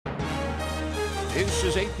This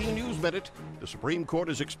is AP News Minute. The Supreme Court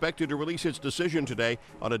is expected to release its decision today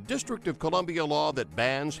on a District of Columbia law that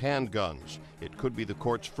bans handguns. It could be the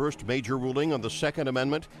court's first major ruling on the Second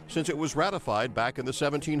Amendment since it was ratified back in the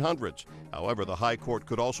 1700s. However, the High Court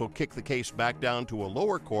could also kick the case back down to a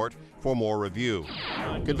lower court for more review.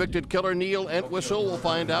 Convicted killer Neil Entwistle will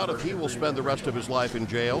find out if he will spend the rest of his life in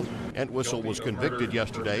jail. Entwistle was convicted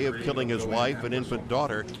yesterday of killing his wife and infant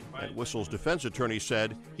daughter. Entwistle's defense attorney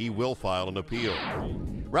said he will file an appeal.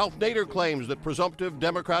 Ralph Nader claims that presumptive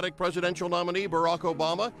Democratic presidential nominee Barack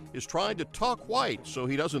Obama is trying to talk white so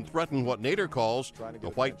he doesn't threaten what Nader calls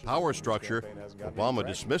the white power structure. Obama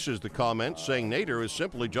dismisses the comment, saying Nader is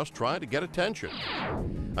simply just trying to get attention.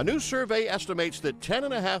 A new survey estimates that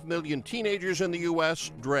 10.5 million teenagers in the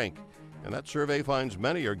U.S. drink. And that survey finds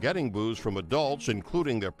many are getting booze from adults,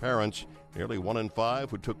 including their parents. Nearly 1 in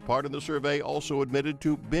 5 who took part in the survey also admitted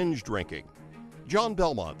to binge drinking. John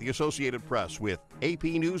Belmont, The Associated Press, with AP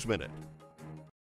News Minute.